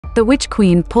the Witch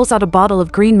Queen pulls out a bottle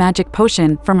of green magic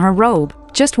potion from her robe.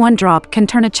 Just one drop can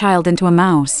turn a child into a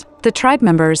mouse. The tribe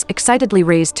members excitedly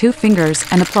raise 2 fingers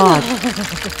and applaud.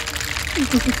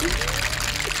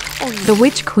 The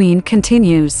Witch Queen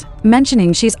continues,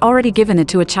 mentioning she's already given it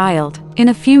to a child. In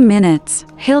a few minutes,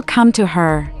 he'll come to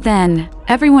her. Then,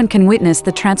 everyone can witness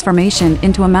the transformation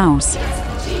into a mouse.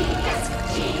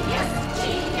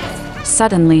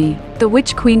 Suddenly, the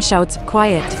Witch Queen shouts,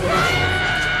 "Quiet!"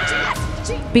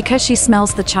 Because she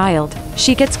smells the child,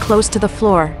 she gets close to the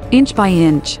floor, inch by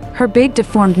inch, her big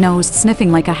deformed nose sniffing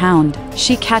like a hound.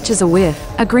 She catches a whiff,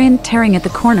 a grin tearing at the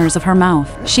corners of her mouth.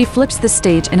 She flips the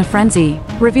stage in a frenzy,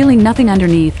 revealing nothing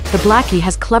underneath. The Blackie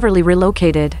has cleverly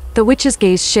relocated. The witch's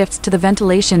gaze shifts to the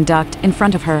ventilation duct in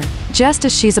front of her. Just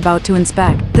as she's about to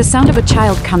inspect, the sound of a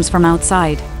child comes from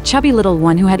outside. Chubby little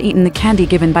one who had eaten the candy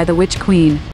given by the Witch Queen.